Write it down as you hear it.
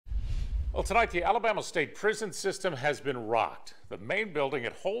Well, tonight, the Alabama State prison system has been rocked. The main building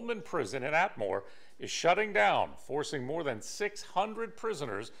at Holman Prison in Atmore is shutting down, forcing more than 600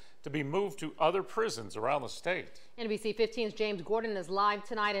 prisoners to be moved to other prisons around the state. NBC 15's James Gordon is live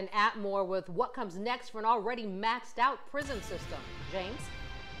tonight in Atmore with what comes next for an already maxed out prison system. James?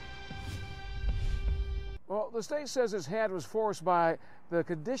 Well, the state says its hand was forced by the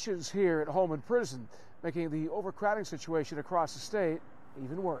conditions here at Holman Prison, making the overcrowding situation across the state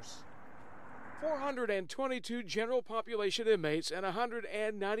even worse. 422 general population inmates and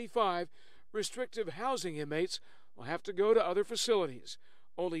 195 restrictive housing inmates will have to go to other facilities.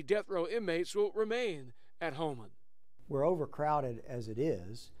 Only death row inmates will remain at Holman. We're overcrowded as it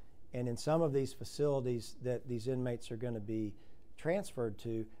is, and in some of these facilities that these inmates are going to be transferred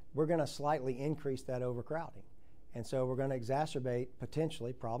to, we're going to slightly increase that overcrowding. And so we're going to exacerbate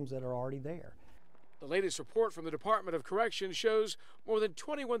potentially problems that are already there. The latest report from the Department of Corrections shows more than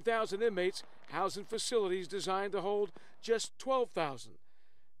 21,000 inmates housed in facilities designed to hold just 12,000.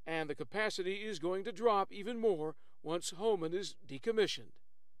 And the capacity is going to drop even more once Holman is decommissioned.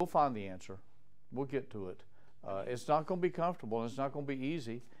 We'll find the answer. We'll get to it. It's not going to be comfortable, and it's not going to be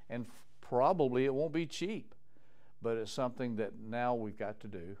easy, and probably it won't be cheap. But it's something that now we've got to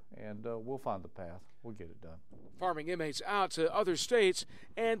do, and we'll find the path. We'll get it done. Farming inmates out to other states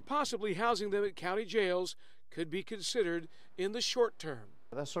and possibly housing them at county jails could be considered in the short term.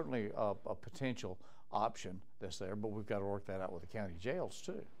 That's certainly a potential option that's there, but we've got to work that out with the county jails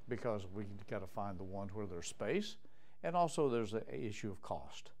too, because we've got to find the ones where there's space, and also there's the issue of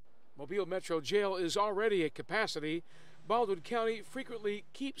cost. Mobile Metro Jail is already at capacity. Baldwin County frequently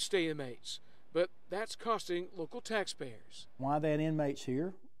keeps stay inmates, but that's costing local taxpayers. While that inmate's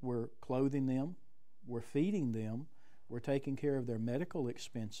here, we're clothing them, we're feeding them, we're taking care of their medical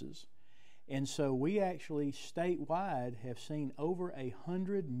expenses. And so we actually statewide have seen over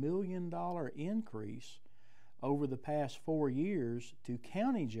 $100 million increase over the past 4 years to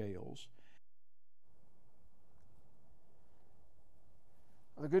county jails.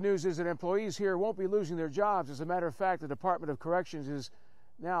 The good news is that employees here won't be losing their jobs. As a matter of fact, the Department of Corrections is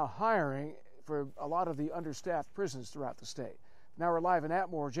now hiring for a lot of the understaffed prisons throughout the state. Now we're live in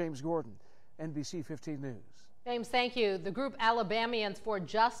Atmore. James Gordon, NBC 15 News. James, thank you. The group Alabamians for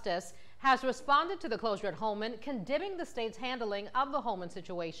Justice has responded to the closure at Holman, condemning the state's handling of the Holman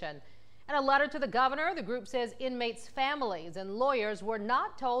situation. In a letter to the governor, the group says inmates' families and lawyers were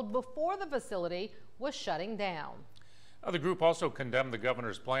not told before the facility was shutting down. The group also condemned the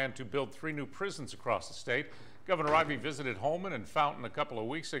governor's plan to build 3 new prisons across the state. Governor Ivey visited Holman and Fountain a couple of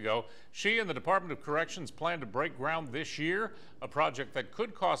weeks ago. She and the Department of Corrections plan to break ground this year, a project that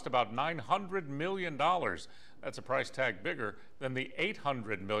could cost about $900 million. That's a price tag bigger than the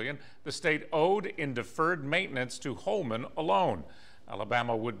 $800 million the state owed in deferred maintenance to Holman alone.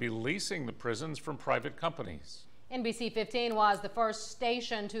 Alabama would be leasing the prisons from private companies. NBC 15 was the first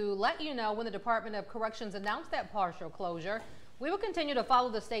station to let you know when the Department of Corrections announced that partial closure. We will continue to follow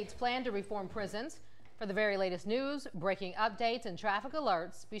the state's plan to reform prisons. For the very latest news, breaking updates, and traffic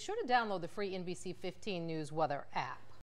alerts, be sure to download the free NBC 15 News Weather app.